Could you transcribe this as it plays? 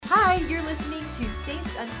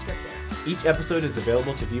Unscripted. Each episode is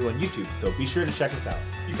available to view on YouTube, so be sure to check us out.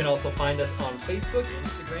 You can also find us on Facebook,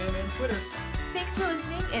 Instagram, and Twitter. Thanks for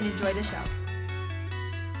listening and enjoy the show.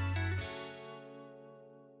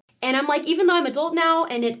 And I'm like, even though I'm adult now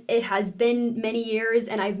and it has been many years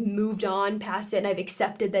and I've moved on past it and I've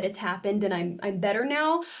accepted that it's happened and I'm better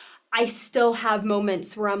now, I still have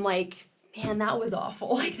moments where I'm like, man, that was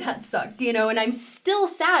awful. Like, that sucked, you know, and I'm still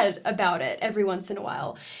sad about it every once in a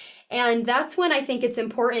while. And that's when I think it's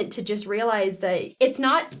important to just realize that it's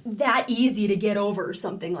not that easy to get over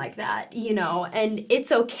something like that, you know, and it's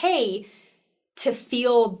okay to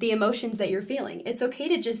feel the emotions that you're feeling. It's okay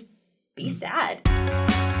to just be sad.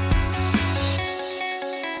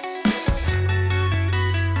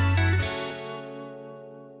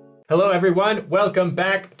 Hello, everyone. Welcome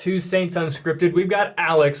back to Saints Unscripted. We've got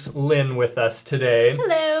Alex Lynn with us today.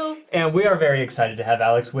 Hello. And we are very excited to have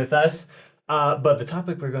Alex with us. But the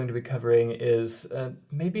topic we're going to be covering is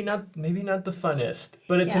maybe not the funnest,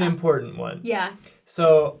 but it's an important one. Yeah.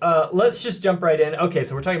 So let's just jump right in. Okay,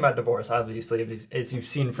 so we're talking about divorce, obviously, as you've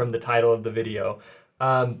seen from the title of the video.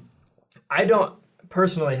 I don't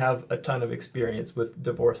personally have a ton of experience with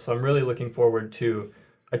divorce, so I'm really looking forward to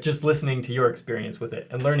just listening to your experience with it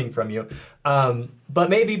and learning from you. But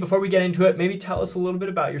maybe before we get into it, maybe tell us a little bit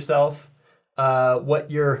about yourself,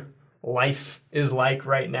 what your life is like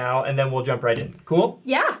right now, and then we'll jump right in. Cool?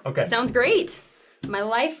 Yeah. Okay. Sounds great. My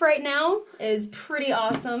life right now is pretty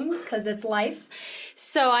awesome because it's life.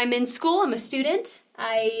 So I'm in school. I'm a student.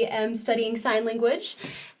 I am studying sign language.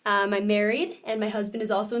 I'm married, and my husband is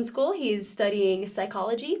also in school. He's studying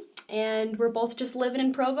psychology, and we're both just living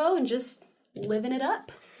in Provo and just living it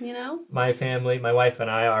up, you know? My family, my wife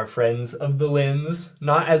and I are friends of the Lynns.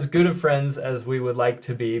 Not as good of friends as we would like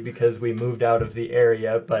to be because we moved out of the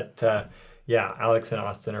area, but yeah, Alex and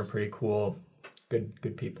Austin are pretty cool.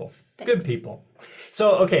 Good people. Thanks. Good people.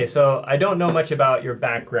 So I don't know much about your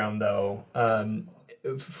background though.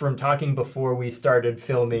 From talking before we started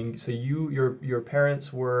filming, so your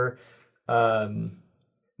parents were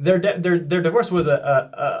their divorce was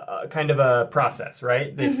a kind of a process,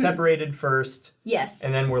 right? They separated first. Yes.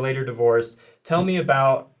 And then were later divorced. Tell me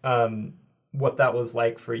about what that was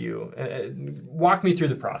like for you. Walk me through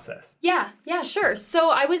the process. Yeah, sure. So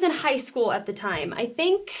I was in high school at the time. I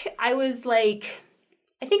think I was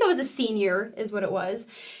a senior is what it was.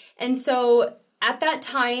 And so at that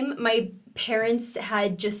time, my parents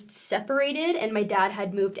had just separated and my dad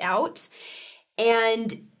had moved out.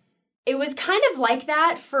 And it was kind of like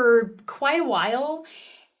that for quite a while.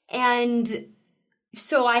 And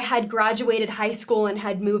so I had graduated high school and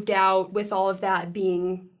had moved out with all of that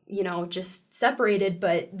being, you know, just separated,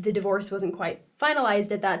 but the divorce wasn't quite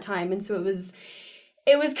finalized at that time. And so it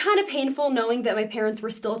was kind of painful knowing that my parents were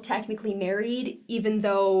still technically married, even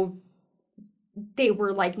though they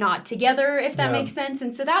were like not together, if that makes sense.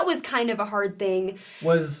 And so that was kind of a hard thing.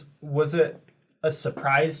 Was it a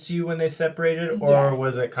surprise to you when they separated, or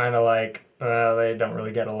was it kind of like they don't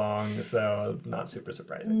really get along, so not super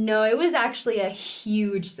surprising? No, it was actually a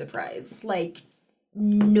huge surprise. Like,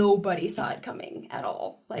 nobody saw it coming at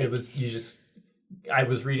all. Like, I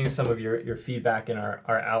was reading some of your feedback in our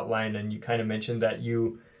outline, and you kind of mentioned that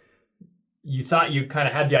you thought you kind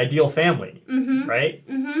of had the ideal family, right?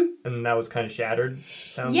 Mm-hmm. And that was kind of shattered.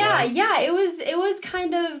 Yeah. It was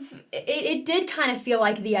kind of, it did kind of feel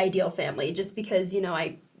like the ideal family, just because, you know,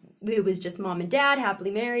 it was just mom and dad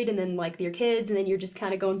happily married, and then like their kids, and then you're just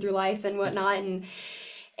kind of going through life and whatnot.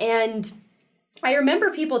 And I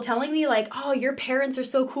remember people telling me like, oh, your parents are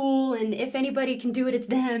so cool, and if anybody can do it, it's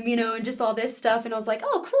them, you know, and just all this stuff. And I was like,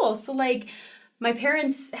 oh, cool. So like, my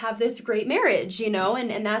parents have this great marriage, you know,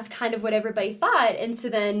 and that's kind of what everybody thought. And so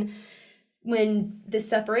then when the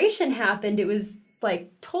separation happened, it was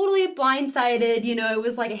like totally blindsided, you know, it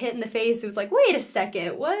was like a hit in the face. It was like, wait a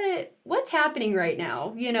second, what's happening right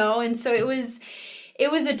now, you know? And so it was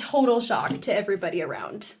a total shock to everybody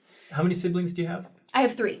around. How many siblings do you have? I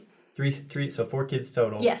have three. Three, so 4 kids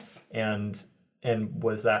total. Yes. And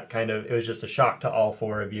was that kind of, it was just a shock to all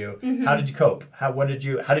 4 of you. Mm-hmm. How did you cope? How did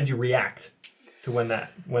you react to when that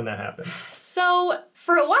happened? So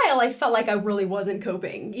for a while, I felt like I really wasn't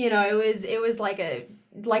coping. You know, it was like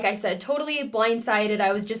I said, totally blindsided.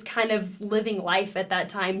 I was just kind of living life at that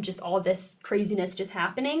time, just all this craziness just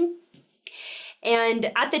happening.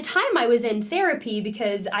 And at the time, I was in therapy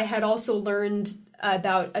because I had also learned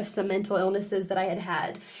about some mental illnesses that I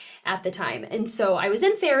had at the time. And so I was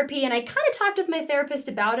in therapy, and I kind of talked with my therapist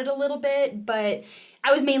about it a little bit, but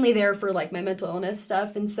I was mainly there for like my mental illness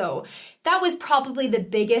stuff. And so that was probably the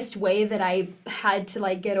biggest way that I had to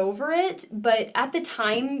like get over it. But at the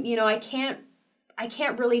time, you know, I can't I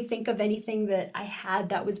can't really think of anything that I had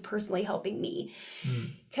that was personally helping me.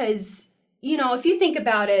 Because, you know, if you think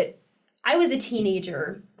about it, I was a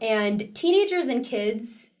teenager, and teenagers and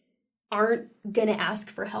kids aren't going to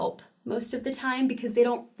ask for help most of the time because they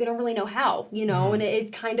don't really know how, you know, and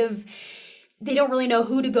it's kind of, they don't really know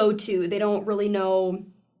who to go to. They don't really know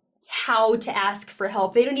how to ask for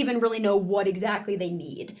help. They don't even really know what exactly they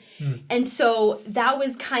need. And so that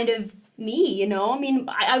was kind of me, you know. I mean,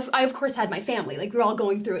 I of course had my family. Like, we were all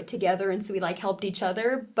going through it together, and so we like helped each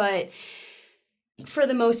other. But for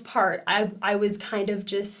the most part, I was kind of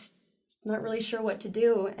just not really sure what to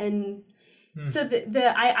do. And so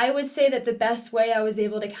I would say that the best way I was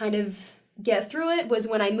able to kind of get through it was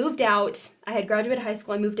when I moved out. I had graduated high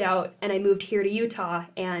school, I moved out, and I moved here to Utah,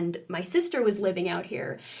 and my sister was living out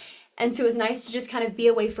here. And so it was nice to just kind of be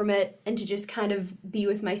away from it and to just kind of be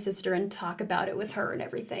with my sister and talk about it with her and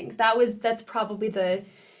everything. That's probably the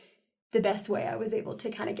best way I was able to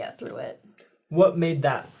kind of get through it. What made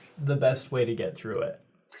that the best way to get through it?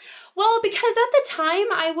 Well, because at the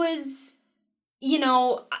time I was, you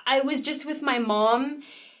know, I was just with my mom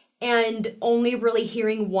and only really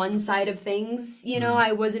hearing one side of things. You know,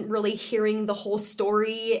 I wasn't really hearing the whole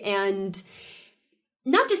story. And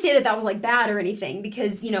not to say that that was like bad or anything,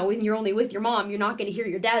 because, you know, when you're only with your mom, you're not going to hear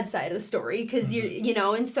your dad's side of the story because you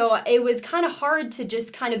know, and so it was kind of hard to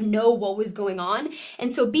just kind of know what was going on.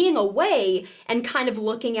 And so being away and kind of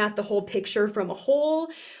looking at the whole picture from a whole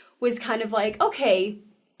was kind of like, okay,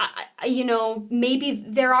 you know, maybe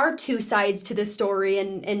there are two sides to this story.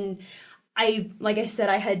 And I, like I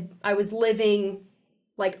said, I was living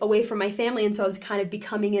like away from my family. And so I was kind of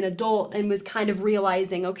becoming an adult and was kind of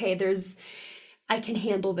realizing, okay, I can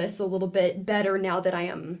handle this a little bit better now that I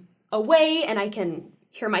am away, and I can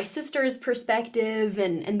hear my sister's perspective,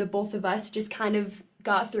 and the both of us just kind of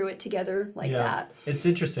got through it together like that. It's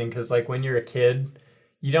interesting because, like, when you're a kid,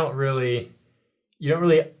 you don't really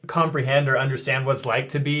comprehend or understand what it's like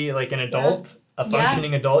to be like an adult, a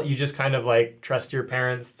functioning adult. You just kind of like trust your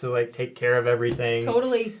parents to like take care of everything.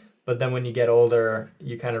 Totally. But then when you get older,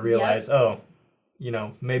 you kind of realize, oh, you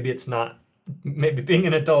know, maybe being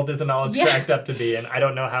an adult isn't all it's cracked up to be, and I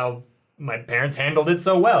don't know how my parents handled it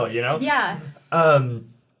so well, you know? Yeah.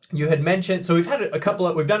 You had mentioned, so we've done a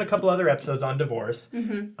couple other episodes on divorce,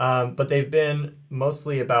 but they've been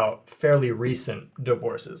mostly about fairly recent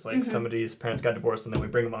divorces, like somebody's parents got divorced and then we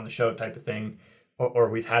bring them on the show type of thing, or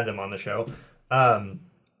we've had them on the show.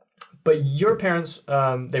 But your parents,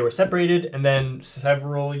 they were separated, and then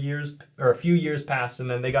a few years passed, and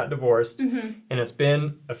then they got divorced, and it's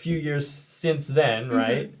been a few years since then,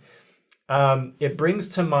 right? It brings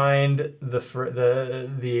to mind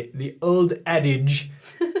the old adage,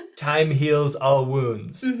 "Time heals all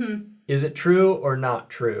wounds." Is it true or not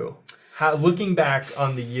true? Looking back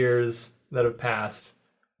on the years that have passed,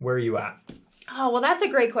 where are you at? Oh, well, that's a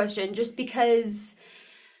great question, just because,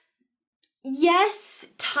 yes,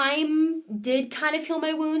 time did kind of heal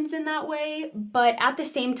my wounds in that way, but at the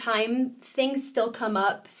same time, things still come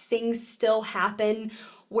up, things still happen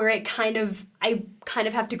where I kind of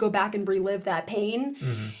have to go back and relive that pain.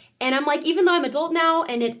 And I'm like, even though I'm adult now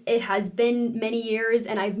and it has been many years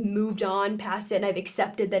and I've moved on past it and I've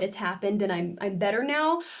accepted that it's happened and I'm better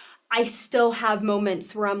now, I still have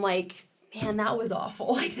moments where I'm like, man, that was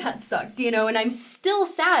awful. Like, that sucked, you know, and I'm still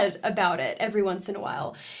sad about it every once in a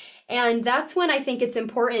while. And that's when I think it's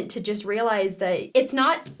important to just realize that it's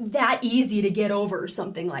not that easy to get over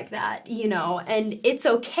something like that, you know, and it's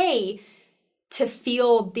okay to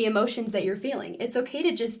feel the emotions that you're feeling. It's okay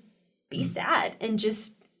to just be sad and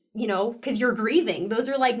just, you know, because you're grieving. Those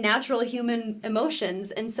are like natural human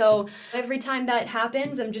emotions. And so every time that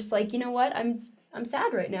happens, I'm just like, you know what, I'm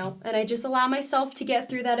sad right now. And I just allow myself to get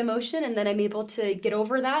through that emotion, and then I'm able to get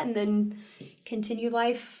over that and then continue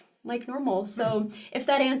life like normal. So if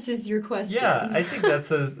that answers your question. Yeah, I think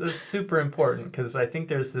that's super important, because I think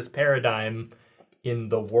there's this paradigm in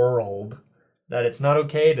the world that it's not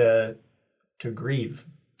okay to grieve,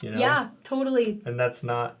 you know? Yeah, totally. And that's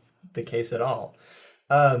not the case at all.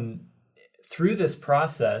 Through this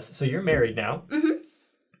process, so you're married now.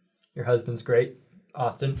 Your husband's great,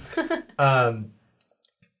 Austin.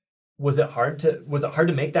 Was it hard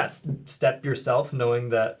to make that step yourself, knowing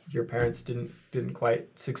that your parents didn't quite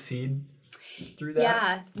succeed through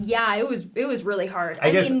that? Yeah, it was really hard.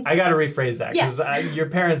 I guess I got to rephrase that, because your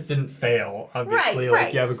parents didn't fail, obviously. Right.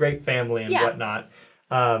 Like, you have a great family and whatnot.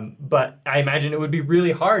 But I imagine it would be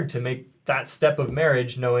really hard to make that step of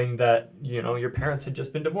marriage, knowing that, you know, your parents had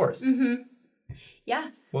just been divorced. Yeah.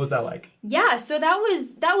 What was that like? Yeah, so that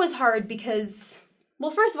was hard because,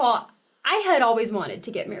 well, first of all, I had always wanted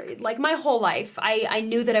to get married. Like my whole life, I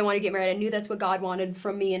knew that I wanted to get married. I knew that's what God wanted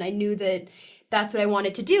from me, and I knew that that's what I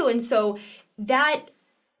wanted to do. And so that,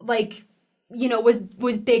 like, you know,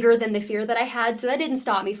 was bigger than the fear that I had. So that didn't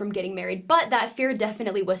stop me from getting married, but that fear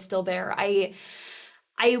definitely was still there. I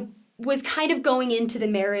was kind of going into the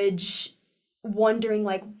marriage wondering,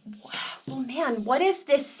 like, well, man, what if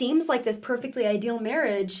this seems like this perfectly ideal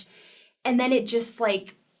marriage, and then it just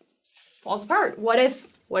like falls apart? What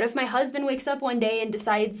if my husband wakes up one day and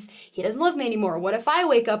decides he doesn't love me anymore? What if I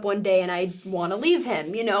wake up one day and I want to leave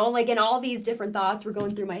him, you know? Like, and all these different thoughts were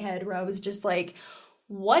going through my head where I was just like,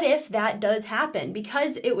 what if that does happen?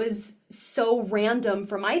 Because it was so random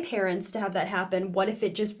for my parents to have that happen. What if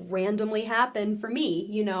it just randomly happened for me,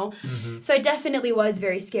 you know? Mm-hmm. So I definitely was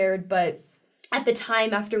very scared, but at the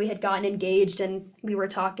time, after we had gotten engaged and we were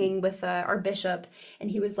talking with our bishop, and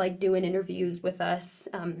he was like doing interviews with us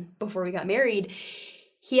before we got married,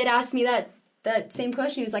 he had asked me that same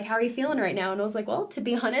question. He was like, how are you feeling right now? And I was like, well, to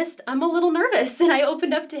be honest, I'm a little nervous. And I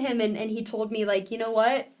opened up to him, and he told me, like, you know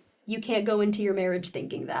what? You can't go into your marriage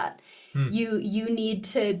thinking that. You need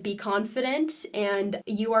to be confident, and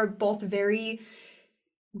you are both very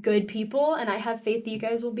good people, and I have faith that you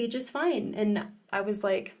guys will be just fine. And I was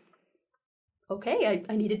like, okay,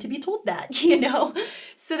 I needed to be told that, you know?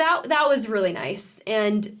 So that was really nice.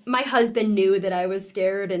 And my husband knew that I was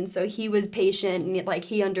scared, and so he was patient, and like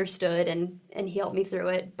he understood, and he helped me through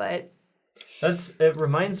it. But it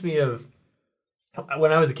reminds me of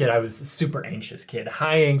when I was a kid. I was a super anxious kid,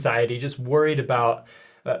 high anxiety, just worried about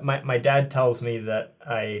my dad tells me that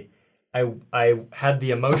I had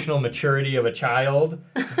the emotional maturity of a child,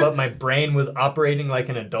 but my brain was operating like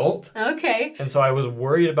an adult. Okay. And so I was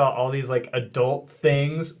worried about all these like adult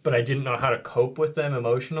things, but I didn't know how to cope with them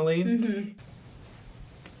emotionally. Mm-hmm.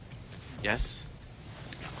 Yes?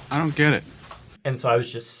 I don't get it. And so I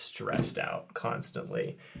was just stressed out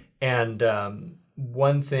constantly. And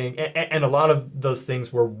one thing, and a lot of those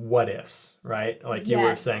things were what ifs, right? Like you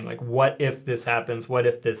were saying, like, what if this happens? What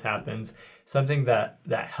if this happens? Something that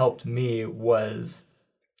helped me was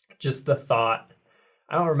just the thought,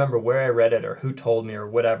 I don't remember where I read it or who told me or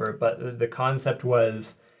whatever, but the concept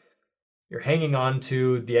was you're hanging on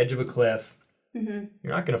to the edge of a cliff. Mm-hmm.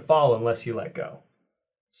 You're not going to fall unless you let go.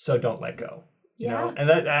 So don't let go. You know? And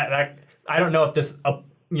that I don't know if this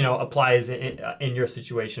applies in your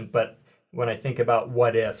situation, but when I think about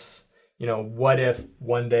what ifs, you know, what if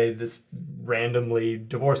one day this randomly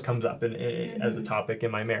divorce comes up as a topic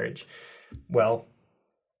in my marriage? Well,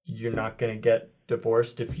 you're not going to get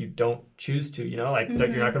divorced if you don't choose to, you know, like you're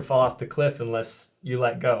not going to fall off the cliff unless you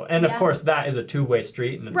let go. And of course, that is a two-way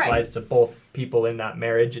street, and it applies to both people in that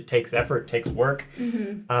marriage. It takes effort, it takes work.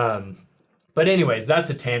 Mm-hmm. But anyways, that's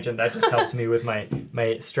a tangent. That just helped me with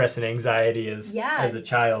my stress and anxiety as a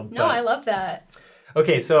child. No, I love that.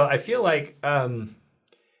 Okay, so I feel like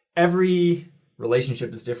every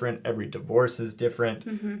relationship is different. Every divorce is different.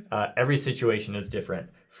 Mm-hmm. Every situation is different.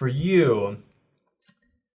 For you,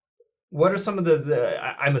 what are some of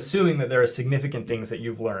I'm assuming that there are significant things that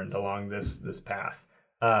you've learned along this path,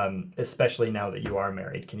 especially now that you are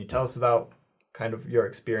married. Can you tell us about kind of your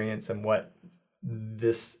experience and what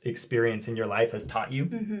this experience in your life has taught you?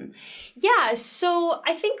 Mm-hmm. Yeah, so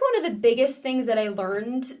I think one of the biggest things that I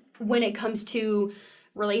learned when it comes to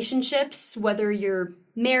relationships, whether you're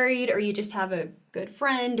married or you just have a good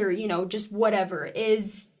friend or, you know, just whatever,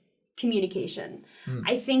 is communication.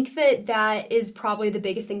 I think that is probably the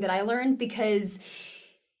biggest thing that I learned, because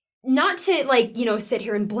not to, like, you know, sit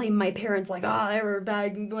here and blame my parents like, oh, they were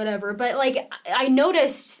bad, whatever, but like I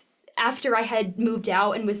noticed after I had moved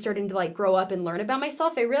out and was starting to like grow up and learn about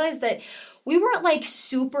myself, I realized that we weren't like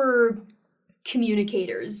super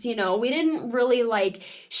communicators, you know. We didn't really like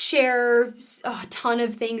share a ton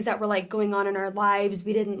of things that were like going on in our lives.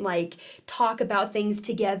 We didn't like talk about things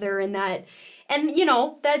together, and you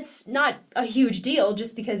know, that's not a huge deal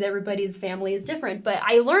just because everybody's family is different. But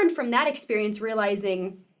I learned from that experience,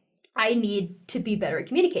 realizing I need to be better at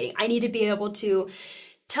communicating. I need to be able to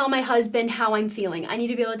tell my husband how I'm feeling. I need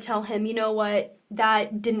to be able to tell him, you know what,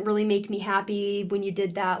 that didn't really make me happy when you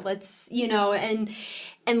did that. Let's, you know, and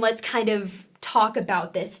let's kind of talk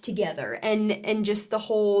about this together. And just the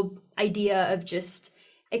whole idea of just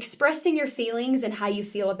expressing your feelings and how you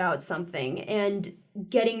feel about something and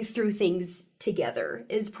getting through things together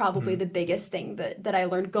is probably the biggest thing that I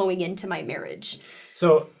learned going into my marriage.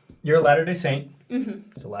 So you're a Latter-day Saint.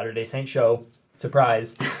 Mm-hmm. It's a Latter-day Saint show.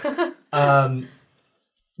 Surprise.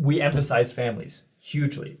 We emphasize families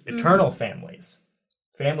hugely. Eternal families.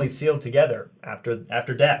 Families sealed together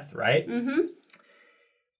after death, right? Mm-hmm.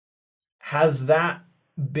 Has that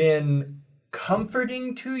been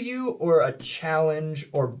comforting to you or a challenge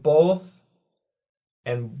or both?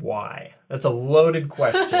 And why? That's a loaded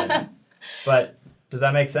question, but does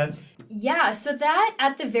that make sense? Yeah, so that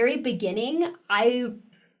at the very beginning, I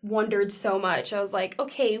wondered so much. I was like,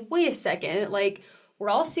 okay, wait a second. Like, we're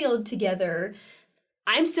all sealed together.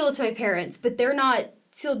 I'm sealed to my parents, but they're not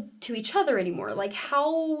sealed to each other anymore. Like,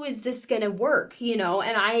 how is this going to work? You know,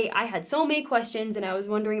 and I had so many questions and I was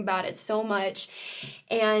wondering about it so much.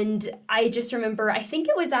 And I just remember, I think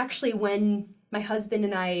it was actually when my husband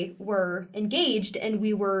and I were engaged and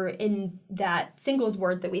we were in that singles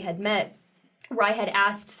ward that we had met, where I had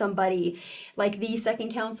asked somebody, like the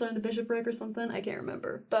second counselor in the bishopric or something, I can't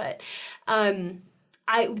remember, but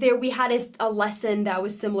we had a lesson that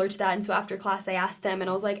was similar to that, and so after class I asked them, and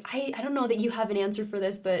I was like, I don't know that you have an answer for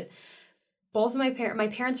this, but both of my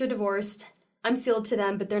parents are divorced, I'm sealed to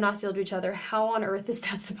them, but they're not sealed to each other. How on earth is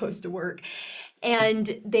that supposed to work?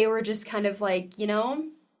 And they were just kind of like, you know,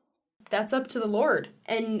 that's up to the Lord,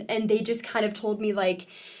 and they just kind of told me, like,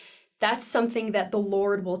 that's something that the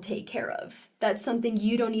Lord will take care of. That's something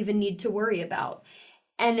you don't even need to worry about.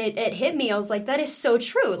 And it hit me. I was like, that is so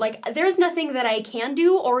true. Like, there's nothing that I can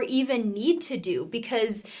do or even need to do,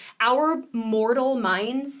 because our mortal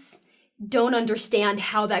minds don't understand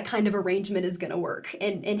how that kind of arrangement is going to work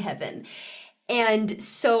in heaven. And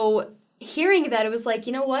so hearing that, it was like,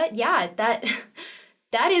 you know what? Yeah,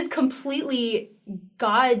 that is completely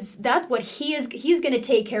God's, that's what he's going to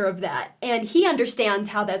take care of that. And he understands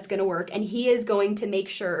how that's going to work. And he is going to make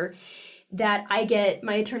sure that I get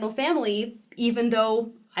my eternal family, even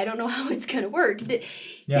though I don't know how it's going to work. You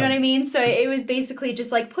know what I mean? So it was basically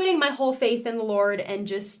just like putting my whole faith in the Lord and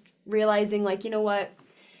just realizing, like, you know what?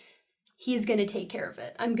 He's going to take care of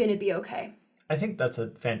it. I'm going to be okay. I think that's a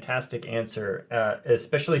fantastic answer,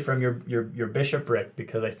 especially from your bishopric,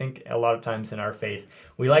 because I think a lot of times in our faith,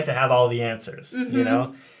 we like to have all the answers, you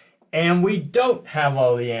know? And we don't have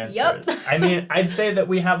all the answers. Yep. I mean, I'd say that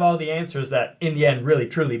we have all the answers that in the end really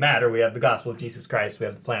truly matter. We have the gospel of Jesus Christ, we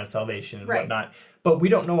have the plan of salvation and whatnot, but we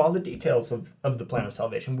don't know all the details of the plan of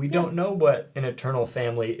salvation. We don't know what an eternal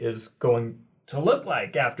family is going to look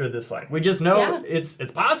like after this life. We just know it's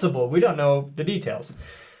possible. We don't know the details.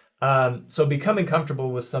 So becoming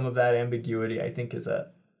comfortable with some of that ambiguity, I think, is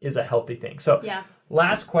a healthy thing. So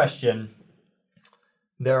last question.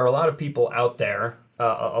 There are a lot of people out there,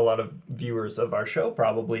 a lot of viewers of our show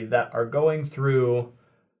probably, that are going through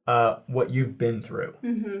what you've been through.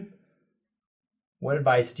 Mm-hmm. What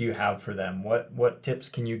advice do you have for them? What tips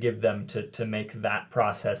can you give them to make that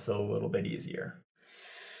process a little bit easier?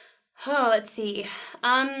 Oh, let's see.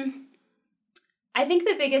 I think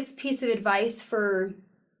the biggest piece of advice for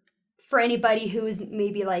anybody who is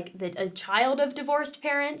maybe like a child of divorced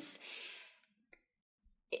parents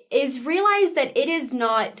is realize that it is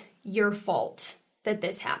not your fault that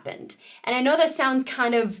this happened. And I know that sounds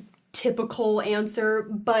kind of typical answer,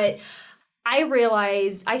 but I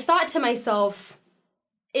thought to myself,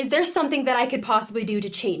 is there something that I could possibly do to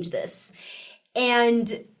change this?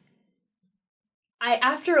 And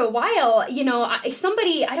after a while, you know,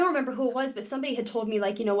 somebody, I don't remember who it was, but somebody had told me,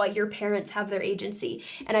 like, you know what, your parents have their agency.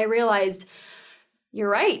 And I realized, you're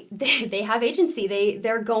right, they have agency.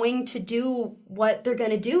 They're going to do what they're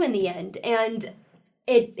going to do in the end. And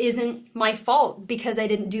it isn't my fault because I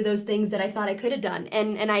didn't do those things that I thought I could have done.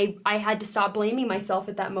 And I had to stop blaming myself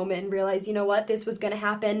at that moment and realize, you know what, this was going to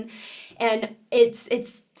happen. And it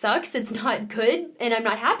sucks. It's not good. And I'm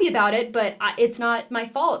not happy about it, but it's not my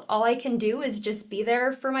fault. All I can do is just be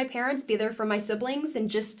there for my parents, be there for my siblings, and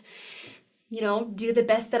just, you know, do the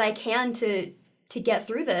best that I can to get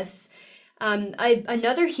through this.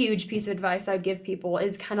 Another huge piece of advice I'd give people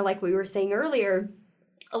is kind of like we were saying earlier,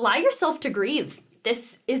 allow yourself to grieve.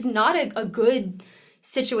 This is not a good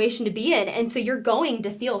situation to be in. And so you're going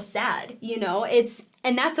to feel sad, you know,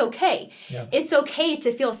 and that's okay. Yeah. It's okay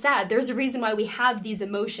to feel sad. There's a reason why we have these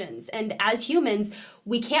emotions. And as humans,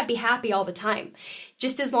 we can't be happy all the time.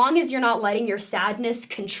 Just as long as you're not letting your sadness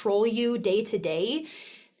control you day to day,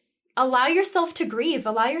 allow yourself to grieve,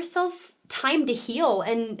 allow yourself time to heal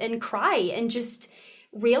and cry, and just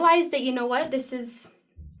realize that, you know what, this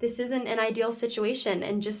isn't an ideal situation,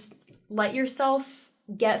 and just let yourself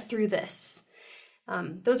get through this.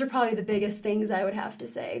 Those are probably the biggest things I would have to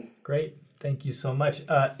say. Great. Thank you so much.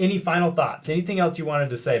 Any final thoughts? Anything else you wanted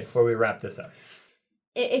to say before we wrap this up?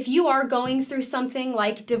 If you are going through something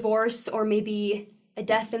like divorce, or maybe a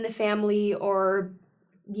death in the family, or,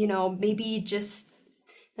 you know, maybe just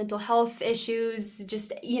mental health issues,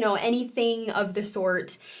 just, you know, anything of the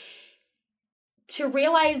sort, to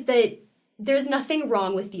realize that there's nothing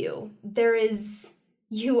wrong with you.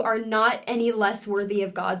 You are not any less worthy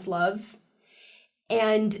of God's love.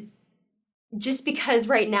 And just because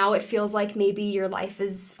right now it feels like maybe your life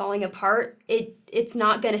is falling apart, it's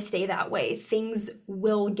not going to stay that way. Things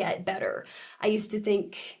will get better. I used to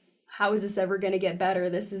think, how is this ever going to get better?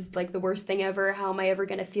 This is like the worst thing ever. How am I ever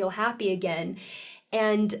going to feel happy again?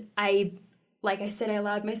 And like I said, I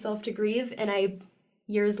allowed myself to grieve, and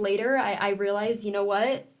years later, I realized, you know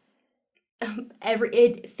what?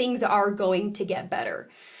 Things are going to get better.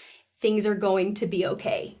 Things are going to be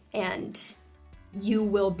okay, and you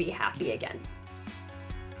will be happy again.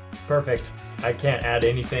 Perfect. I can't add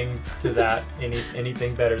anything to that,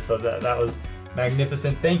 anything better. So that was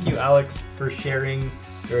magnificent. Thank you, Alex, for sharing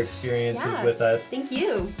your experiences with us. Thank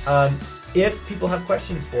you. If people have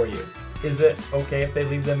questions for you, is it okay if they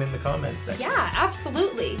leave them in the comments section? Yeah,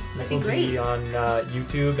 absolutely. This That'd be will great. be on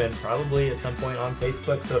YouTube and probably at some point on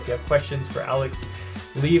Facebook. So if you have questions for Alex,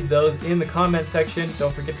 leave those in the comment section.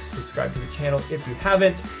 Don't forget to subscribe to the channel if you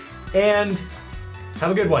haven't. And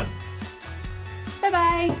have a good one.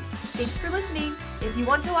 Bye-bye. Thanks for listening. If you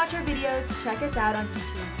want to watch our videos, check us out on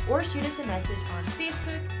YouTube or shoot us a message on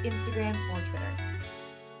Facebook, Instagram, or Twitter.